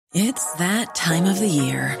It's that time of the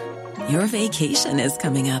year. Your vacation is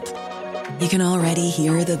coming up. You can already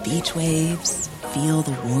hear the beach waves, feel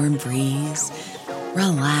the warm breeze,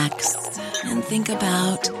 relax, and think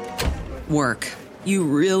about work. You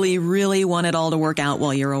really, really want it all to work out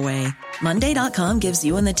while you're away. Monday.com gives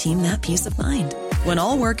you and the team that peace of mind. When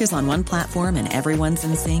all work is on one platform and everyone's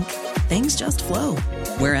in sync, things just flow.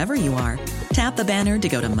 Wherever you are, tap the banner to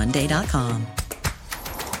go to Monday.com.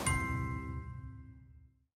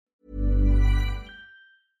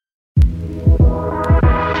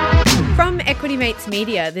 From Equity Mates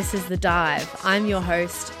Media, this is The Dive. I'm your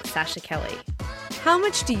host, Sasha Kelly. How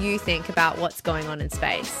much do you think about what's going on in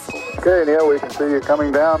space? Okay, Neil, we can see you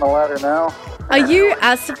coming down the ladder now. Are you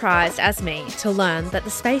as surprised as me to learn that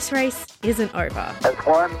the space race isn't over? It's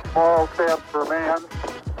one small step for man,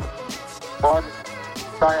 one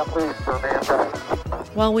giant leap for mankind.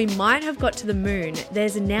 While we might have got to the moon,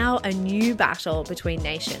 there's now a new battle between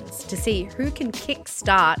nations to see who can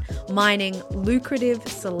kickstart mining lucrative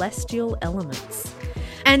celestial elements.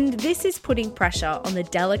 And this is putting pressure on the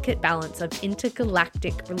delicate balance of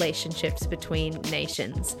intergalactic relationships between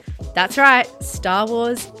nations. That's right, Star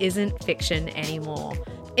Wars isn't fiction anymore.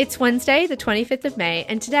 It's Wednesday, the 25th of May,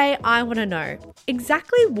 and today I want to know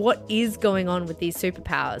exactly what is going on with these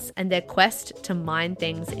superpowers and their quest to mine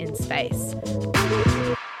things in space.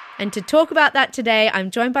 And to talk about that today,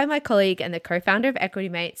 I'm joined by my colleague and the co-founder of Equity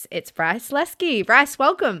Mates. It's Bryce Lesky. Bryce,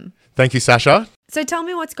 welcome. Thank you, Sasha. So tell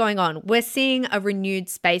me what's going on. We're seeing a renewed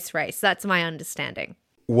space race. That's my understanding.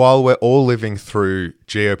 While we're all living through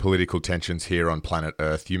geopolitical tensions here on planet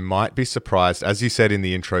Earth, you might be surprised, as you said in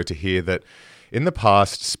the intro, to hear that in the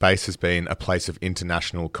past, space has been a place of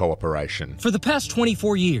international cooperation. For the past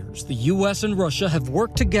 24 years, the US and Russia have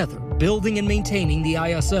worked together, building and maintaining the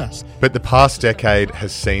ISS. But the past decade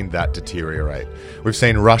has seen that deteriorate. We've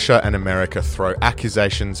seen Russia and America throw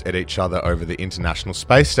accusations at each other over the International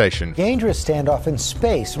Space Station. Dangerous standoff in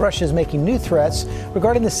space. Russia is making new threats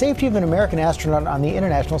regarding the safety of an American astronaut on the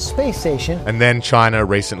International Space Station. And then China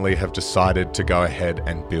recently have decided to go ahead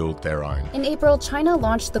and build their own. In April, China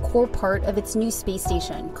launched the core part of its new space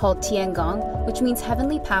station called Tiangong, which means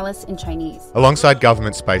Heavenly Palace in Chinese. Alongside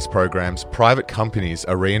government space programs, private companies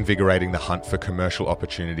are reinvigorating the hunt for commercial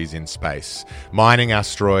opportunities in space, mining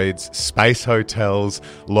asteroids, space hotels,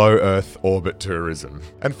 low Earth orbit tourism.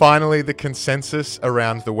 And finally, the consensus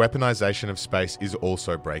around the weaponization of space is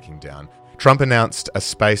also breaking down. Trump announced a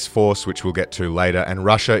space force, which we'll get to later, and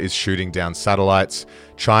Russia is shooting down satellites.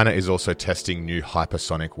 China is also testing new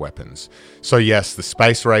hypersonic weapons. So yes, the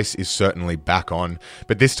space race is certainly back on,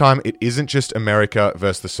 but this time it isn't just America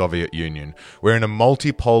versus the Soviet Union. We're in a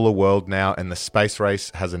multipolar world now, and the space race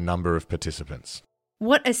has a number of participants.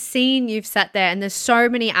 What a scene you've set there, and there's so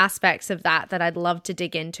many aspects of that I'd love to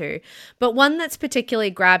dig into. But one that's particularly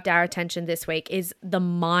grabbed our attention this week is the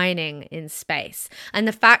mining in space and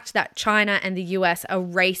the fact that China and the US are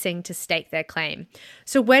racing to stake their claim.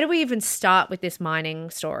 So where do we even start with this mining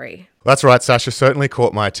story? That's right, Sasha. Certainly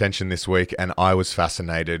caught my attention this week, and I was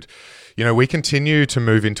fascinated. You know, we continue to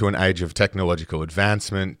move into an age of technological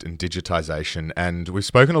advancement and digitization, and we've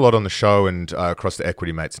spoken a lot on the show and across the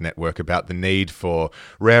Equity Mates network about the need for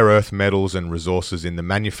rare earth metals and resources in the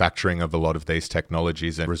manufacturing of a lot of these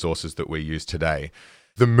technologies and resources that we use today.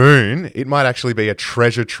 The moon, it might actually be a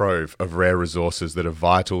treasure trove of rare resources that are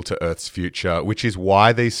vital to Earth's future, which is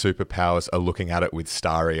why these superpowers are looking at it with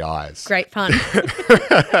starry eyes. Great fun.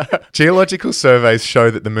 Geological surveys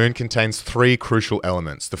show that the moon contains three crucial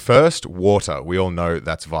elements. The first, water. We all know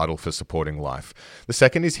that's vital for supporting life. The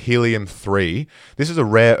second is helium-3. This is a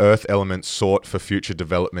rare earth element sought for future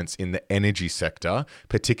developments in the energy sector,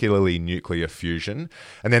 particularly nuclear fusion.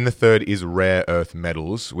 And then the third is rare earth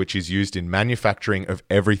metals, which is used in manufacturing of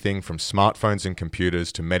everything from smartphones and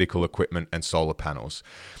computers to medical equipment and solar panels.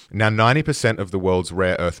 Now, 90% of the world's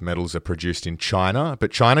rare earth metals are produced in China,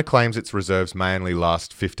 but China claims its reserves may only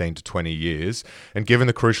last 15 to 20 years. And given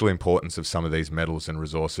the crucial importance of some of these metals and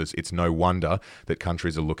resources, it's no wonder that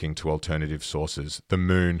countries are looking to alternative sources, the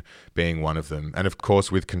moon being one of them. And of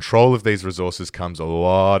course, with control of these resources comes a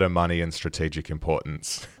lot of money and strategic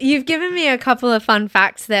importance. You've given me a couple of fun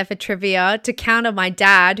facts there for trivia to counter my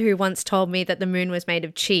dad, who once told me that the moon was made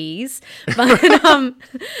of cheese. But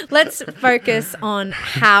let's focus on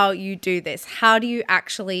how you do this. How do you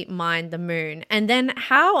actually mine the moon? And then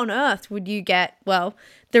how on earth would you get, well,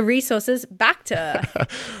 the resources back to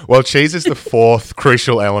Earth? Well, cheese is the fourth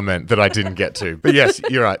crucial element that I didn't get to. But yes,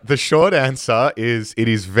 you're right. The short answer is it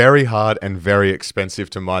is very hard and very expensive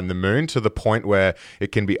to mine the moon, to the point where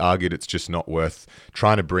it can be argued it's just not worth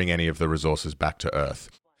trying to bring any of the resources back to Earth.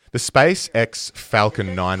 The SpaceX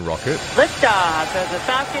Falcon 9 rocket, Liftoff of the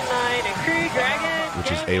Falcon 9 and Crew Dragon,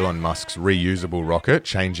 which is Elon Musk's reusable rocket,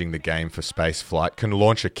 changing the game for space flight, can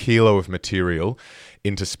launch a kilo of material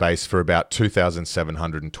into space for about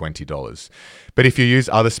 $2,720. But if you use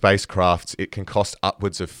other spacecrafts, it can cost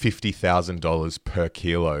upwards of $50,000 per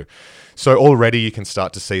kilo. So already you can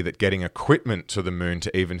start to see that getting equipment to the moon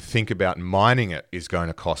to even think about mining it is going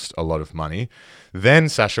to cost a lot of money. Then,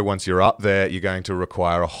 Sasha, once you're up there, you're going to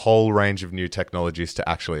require a whole range of new technologies to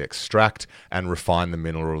actually extract and refine the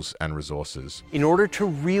minerals and resources. In order to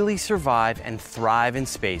really survive and thrive in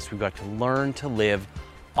space, we've got to learn to live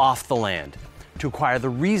off the land, to acquire the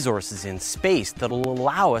resources in space that'll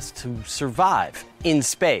allow us to survive in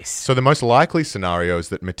space. So the most likely scenario is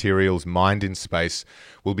that materials mined in space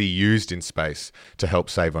will be used in space to help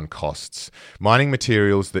save on costs. Mining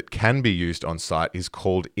materials that can be used on site is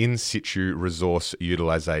called in situ resource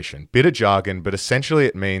utilization. Bit of jargon, but essentially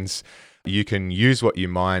it means you can use what you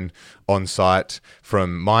mine on site,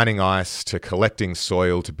 from mining ice to collecting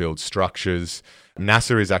soil to build structures.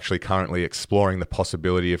 NASA is actually currently exploring the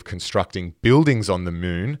possibility of constructing buildings on the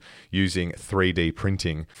moon using 3D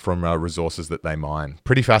printing from resources that they mine.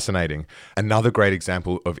 Pretty fascinating. Another great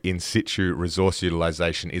example of in situ resource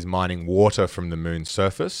utilization is mining water from the moon's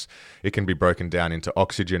surface. It can be broken down into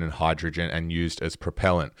oxygen and hydrogen and used as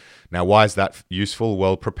propellant. Now, why is that useful?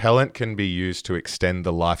 Well, propellant can be used to extend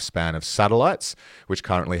the lifespan of satellites, which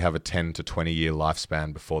currently have a 10 to 20 year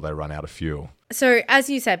lifespan before they run out of fuel. So, as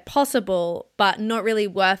you said, possible, but not really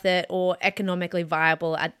worth it or economically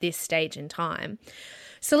viable at this stage in time.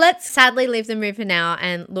 So let's sadly leave the moon for now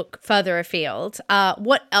and look further afield.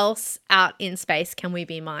 What else out in space can we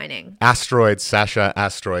be mining? Asteroids, Sasha,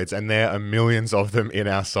 asteroids, and there are millions of them in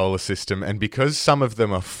our solar system. And because some of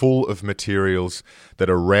them are full of materials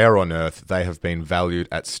that are rare on Earth, they have been valued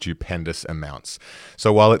at stupendous amounts.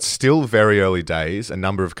 So while it's still very early days, a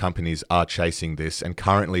number of companies are chasing this and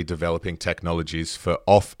currently developing technologies for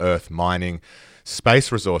off-Earth mining,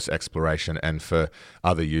 space resource exploration, and for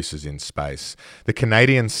other uses in space. The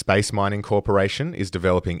Canadian Space Mining Corporation is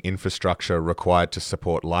developing infrastructure required to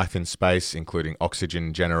support life in space, including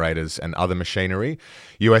oxygen generators and other machinery.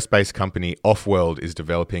 US-based company Offworld is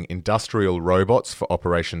developing industrial robots for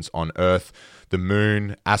operations on Earth, the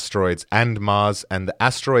Moon, asteroids, and Mars, and the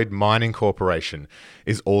Asteroid Mining Corporation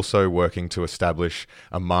is also working to establish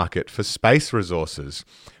a market for space resources.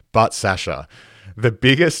 But Sasha, the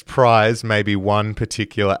biggest prize may be one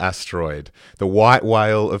particular asteroid, the white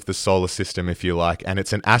whale of the solar system, if you like, and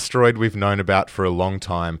it's an asteroid we've known about for a long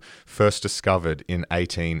time, first discovered in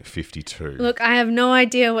 1852. Look, I have no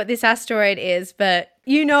idea what this asteroid is, but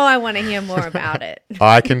you know I want to hear more about it.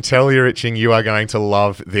 I can tell you're itching. You are going to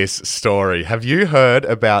love this story. Have you heard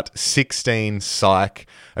about 16 Psyche,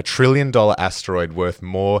 a $1 trillion asteroid worth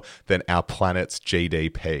more than our planet's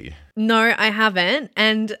GDP? No, I haven't,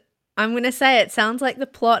 and I'm going to say it sounds like the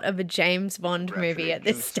plot of a James Bond movie at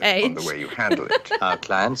this stage. On the way you handle it. Our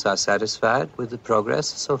clients are satisfied with the progress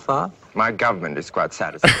so far? My government is quite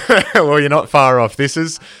satisfied. Well, you're not far off. This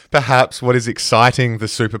is perhaps what is exciting the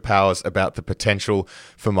superpowers about the potential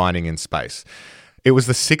for mining in space. It was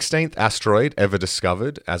the 16th asteroid ever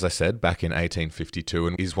discovered, as I said, back in 1852,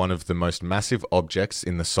 and is one of the most massive objects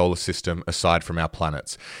in the solar system aside from our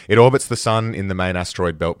planets. It orbits the sun in the main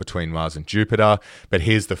asteroid belt between Mars and Jupiter, but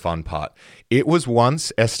here's the fun part. It was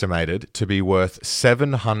once estimated to be worth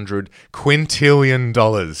 $700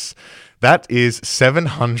 quintillion. That is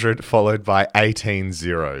 700 followed by 18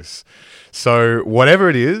 zeros. So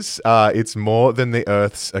whatever it is, it's more than the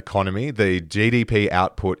Earth's economy. The GDP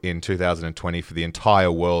output in 2020 for the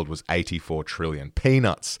entire world was 84 trillion.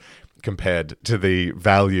 Peanuts compared to the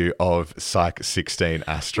value of Psyche 16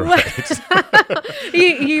 asteroids.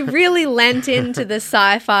 You really lent into the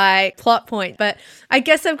sci-fi plot point, but I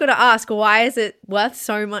guess I've got to ask, why is it worth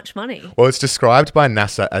so much money? Well, it's described by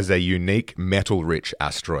NASA as a unique metal-rich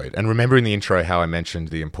asteroid. And remember in the intro how I mentioned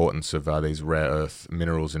the importance of these rare earth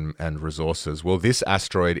minerals and resources? Well, this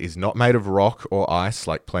asteroid is not made of rock or ice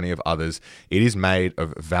like plenty of others. It is made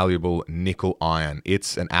of valuable nickel iron.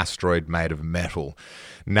 It's an asteroid made of metal.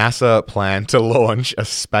 NASA planned to launch a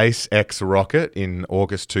SpaceX rocket in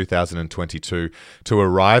August 2022 to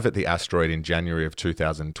arrive at the asteroid in January of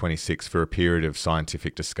 2026 for a period of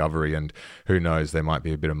scientific discovery, and who knows, there might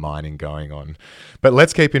be a bit of mining going on. But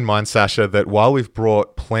let's keep in mind, Sasha, that while we've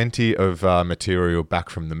brought plenty of material back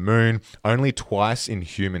from the moon, only twice in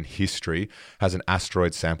human history has an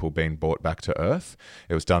asteroid sample been brought back to Earth.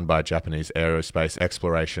 It was done by Japanese Aerospace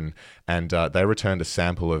Exploration, and they returned a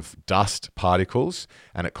sample of dust particles,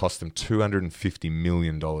 and it cost them $250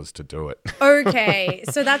 million to do it. Okay,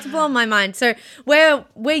 so that's blown my mind. So we're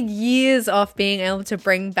years off being able to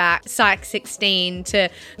bring back Psych-16 to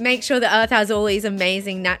make sure the Earth has all these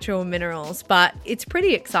amazing natural minerals, but it's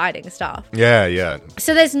pretty exciting stuff. Yeah.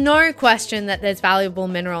 So there's no question that there's valuable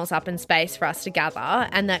minerals up in space for us to gather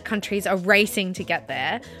and that countries are racing to get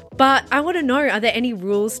there. But I want to know, are there any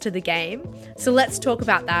rules to the game? So let's talk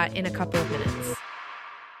about that in a couple of minutes.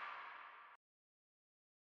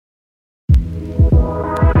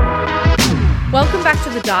 Welcome back to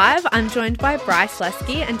The Dive. I'm joined by Bryce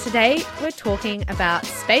Lesky, and today we're talking about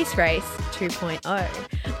Space Race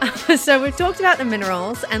 2.0. So we've talked about the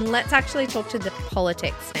minerals, and let's actually talk to the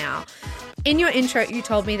politics now. In your intro, you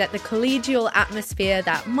told me that the collegial atmosphere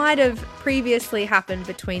that might have previously happened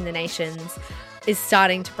between the nations is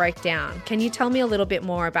starting to break down. Can you tell me a little bit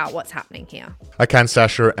more about what's happening here? I can,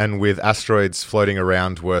 Sasha, and with asteroids floating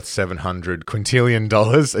around worth $700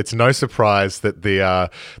 quintillion, it's no surprise that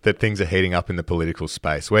that things are heating up in the political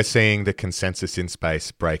space. We're seeing the consensus in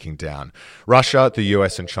space breaking down. Russia, the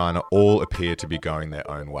US, and China all appear to be going their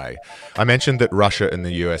own way. I mentioned that Russia and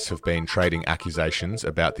the US have been trading accusations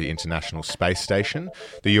about the International Space Station.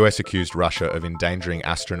 The US accused Russia of endangering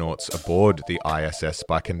astronauts aboard the ISS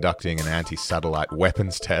by conducting an anti-satellite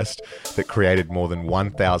weapons test that created more than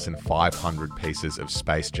 1,500 pieces of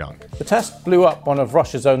space junk. The test blew up one of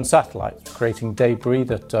Russia's own satellites, creating debris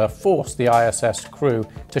that forced the ISS crew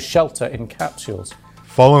to shelter in capsules.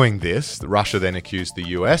 Following this, Russia then accused the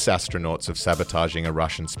US astronauts of sabotaging a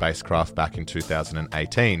Russian spacecraft back in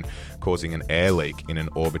 2018, causing an air leak in an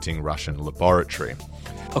orbiting Russian laboratory.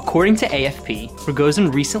 According to AFP,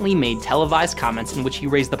 Rogozin recently made televised comments in which he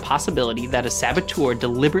raised the possibility that a saboteur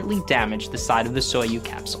deliberately damaged the side of the Soyuz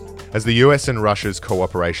capsule. As the US and Russia's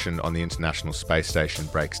cooperation on the International Space Station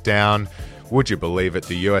breaks down, would you believe it,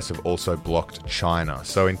 the US have also blocked China.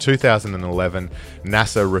 So in 2011,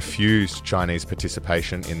 NASA refused Chinese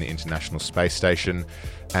participation in the International Space Station,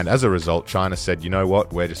 and as a result, China said, you know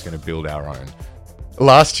what, we're just going to build our own.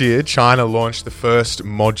 Last year, China launched the first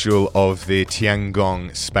module of the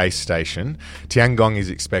Tiangong space station. Tiangong is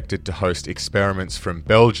expected to host experiments from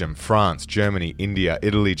Belgium, France, Germany, India,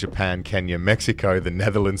 Italy, Japan, Kenya, Mexico, the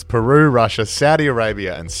Netherlands, Peru, Russia, Saudi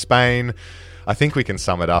Arabia, and Spain. I think we can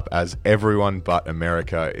sum it up as everyone but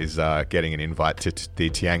America is getting an invite to the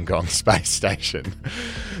Tiangong space station.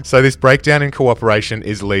 So this breakdown in cooperation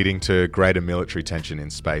is leading to greater military tension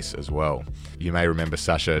in space as well. You may remember,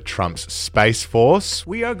 Sasha, Trump's Space Force.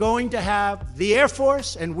 We are going to have the Air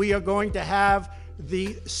Force and we are going to have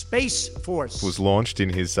the Space Force. Was launched in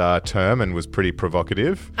his term and was pretty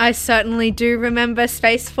provocative. I certainly do remember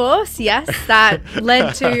Space Force, yes. That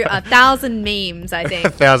led to 1,000 memes, I think.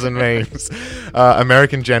 1,000 memes.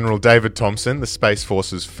 American General David Thompson, the Space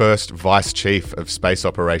Force's first vice chief of space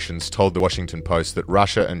operations, told the Washington Post that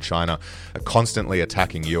Russia and China are constantly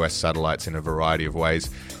attacking US satellites in a variety of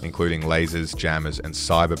ways, including lasers, jammers, and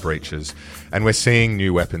cyber breaches. And we're seeing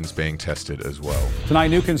new weapons being tested as well. Tonight,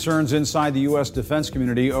 new concerns inside the U.S. defense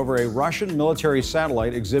community over a Russian military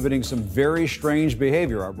satellite exhibiting some very strange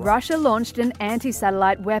behavior. Russia launched an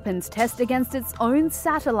anti-satellite weapons test against its own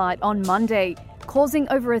satellite on Monday, causing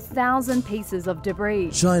over 1,000 pieces of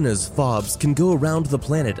debris. China's FOBS can go around the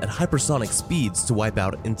planet at hypersonic speeds to wipe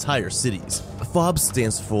out entire cities. FOBS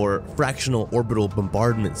stands for Fractional Orbital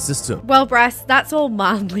Bombardment System. Well, Bryce, that's all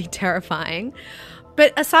mildly terrifying.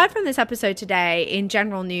 But aside from this episode today, in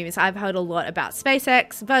general news, I've heard a lot about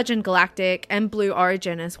SpaceX, Virgin Galactic, and Blue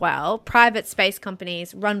Origin as well, private space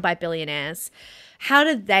companies run by billionaires. How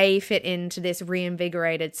do they fit into this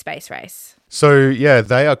reinvigorated space race? So, yeah,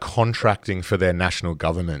 they are contracting for their national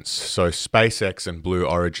governments. So SpaceX and Blue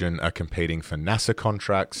Origin are competing for NASA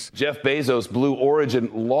contracts. Jeff Bezos' Blue Origin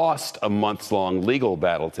lost a months-long legal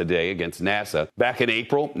battle today against NASA. Back in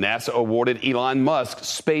April, NASA awarded Elon Musk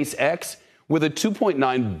SpaceX with a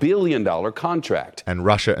 $2.9 billion contract. And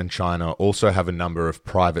Russia and China also have a number of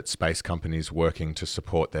private space companies working to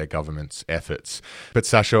support their government's efforts. But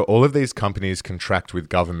Sasha, all of these companies contract with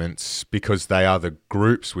governments because they are the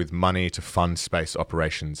groups with money to fund space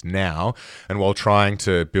operations now, and while trying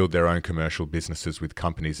to build their own commercial businesses with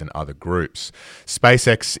companies and other groups.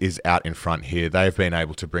 SpaceX is out in front here. They've been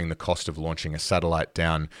able to bring the cost of launching a satellite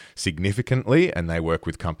down significantly, and they work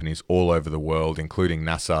with companies all over the world, including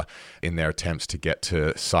NASA, in their attempts to get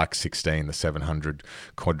to Psych-16, the 700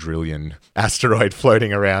 quadrillion asteroid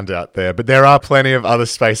floating around out there. But there are plenty of other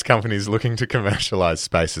space companies looking to commercialize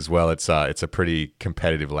space as well. It's a pretty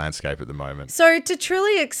competitive landscape at the moment. So to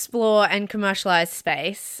truly explore and commercialize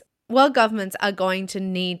space, world governments are going to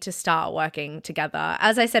need to start working together.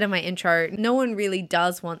 As I said in my intro, no one really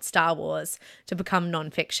does want Star Wars to become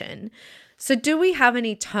non-fiction. So do we have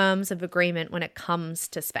any terms of agreement when it comes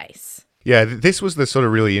to space? Yeah, this was the sort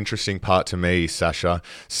of really interesting part to me, Sasha.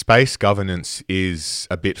 Space governance is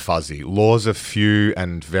a bit fuzzy. Laws are few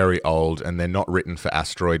and very old, and they're not written for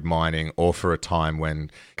asteroid mining or for a time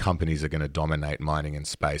when companies are going to dominate mining in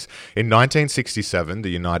space. In 1967, the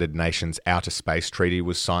United Nations Outer Space Treaty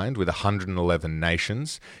was signed with 111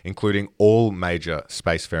 nations, including all major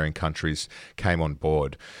spacefaring countries, came on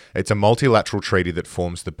board. It's a multilateral treaty that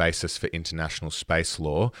forms the basis for international space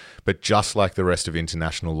law, but just like the rest of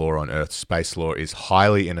international law on Earth, space law is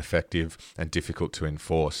highly ineffective and difficult to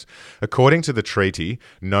enforce. According to the treaty,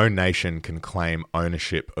 no nation can claim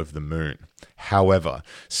ownership of the moon. However,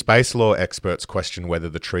 space law experts question whether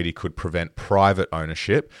the treaty could prevent private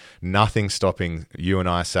ownership, nothing stopping you and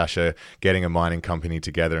I, Sasha, getting a mining company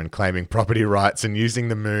together and claiming property rights and using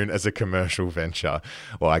the moon as a commercial venture.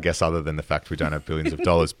 Well, I guess other than the fact we don't have billions of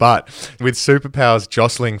dollars. But with superpowers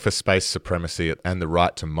jostling for space supremacy and the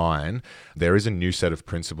right to mine, there is a new set of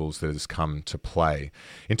principles that has come to play.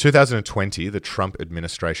 In 2020, the Trump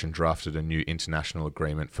administration drafted a new international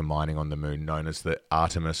agreement for mining on the moon known as the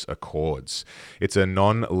Artemis Accords. It's a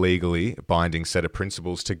non-legally binding set of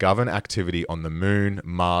principles to govern activity on the moon,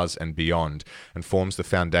 Mars, and beyond, and forms the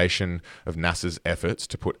foundation of NASA's efforts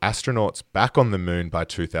to put astronauts back on the moon by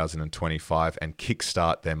 2025 and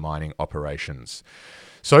kickstart their mining operations.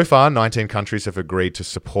 So far, 19 countries have agreed to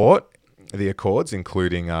support the Accords,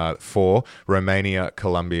 including 4, Romania,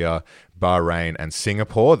 Colombia, Bahrain and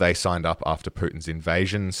Singapore. They signed up after Putin's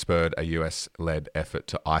invasion spurred a US-led effort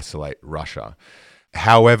to isolate Russia.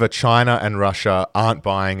 However, China and Russia aren't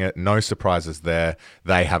buying it. No surprises there.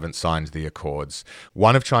 They haven't signed the accords.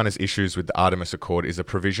 One of China's issues with the Artemis Accord is a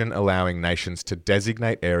provision allowing nations to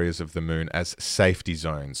designate areas of the moon as safety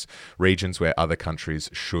zones, regions where other countries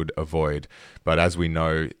should avoid. But as we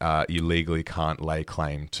know, you legally can't lay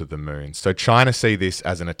claim to the moon. So China see this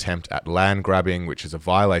as an attempt at land grabbing, which is a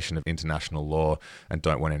violation of international law, and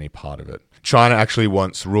don't want any part of it. China actually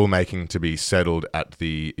wants rulemaking to be settled at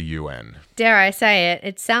the UN. Dare I say it,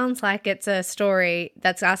 it sounds like it's a story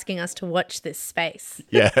that's asking us to watch this space.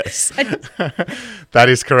 Yes. That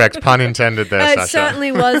is correct. Pun intended there, Sasha. It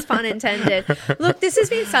certainly was pun intended. Look, this has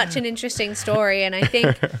been such an interesting story, and I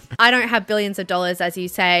think I don't have billions of dollars, as you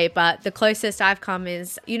say, but the closest I've come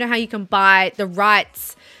is, you know how you can buy the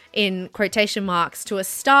rights in quotation marks to a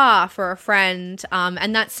star for a friend,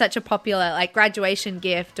 and that's such a popular like graduation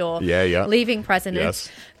gift or leaving present. Yes.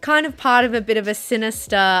 It's kind of part of a bit of a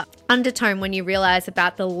sinister undertone when you realize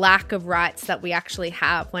about the lack of rights that we actually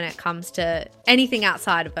have when it comes to anything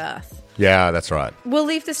outside of Earth. Yeah, that's right. We'll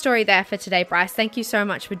leave the story there for today, Bryce. Thank you so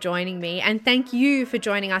much for joining me, and thank you for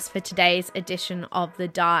joining us for today's edition of The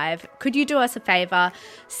Dive. Could you do us a favor?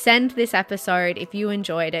 Send this episode, if you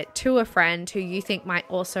enjoyed it, to a friend who you think might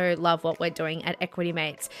also love what we're doing at Equity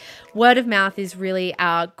Mates. Word of mouth is really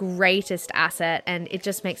our greatest asset, and it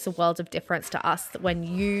just makes a world of difference to us when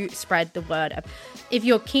you spread the word. If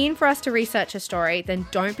you're keen for us to research a story, then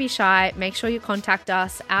don't be shy. Make sure you contact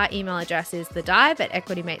us. Our email address is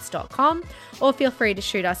thedive@equitymates.com, or feel free to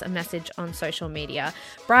shoot us a message on social media.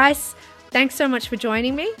 Bryce, thanks so much for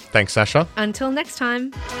joining me. Thanks, Sasha. Until next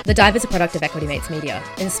time. The Dive is a product of Equity Mates Media.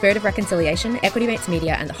 In the spirit of reconciliation, Equity Mates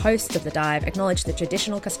Media and the hosts of The Dive acknowledge the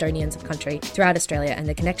traditional custodians of country throughout Australia and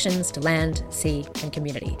their connections to land, sea and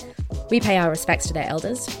community. We pay our respects to their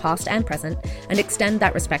elders, past and present, and extend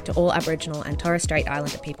that respect to all Aboriginal and Torres Strait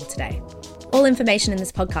Islander people today. All information in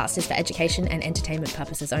this podcast is for education and entertainment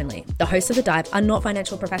purposes only. The hosts of The Dive are not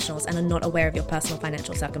financial professionals and are not aware of your personal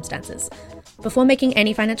financial circumstances. Before making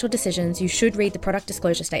any financial decisions, you should read the product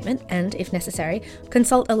disclosure statement and, if necessary,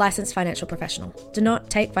 consult a licensed financial professional. Do not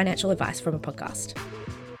take financial advice from a podcast.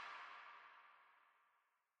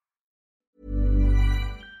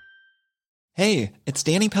 Hey, it's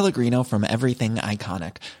Danny Pellegrino from Everything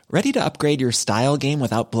Iconic. Ready to upgrade your style game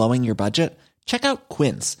without blowing your budget? Check out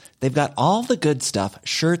Quince. They've got all the good stuff,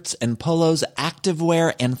 shirts and polos,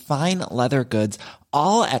 activewear, and fine leather goods,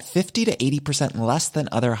 all at 50 to 80% less than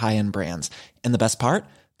other high-end brands. And the best part?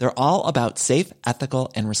 They're all about safe,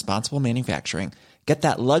 ethical, and responsible manufacturing. Get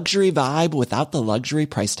that luxury vibe without the luxury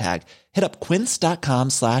price tag. Hit up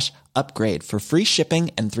quince.com/upgrade for free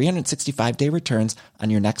shipping and 365-day returns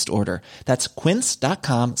on your next order. That's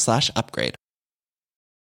quince.com/upgrade.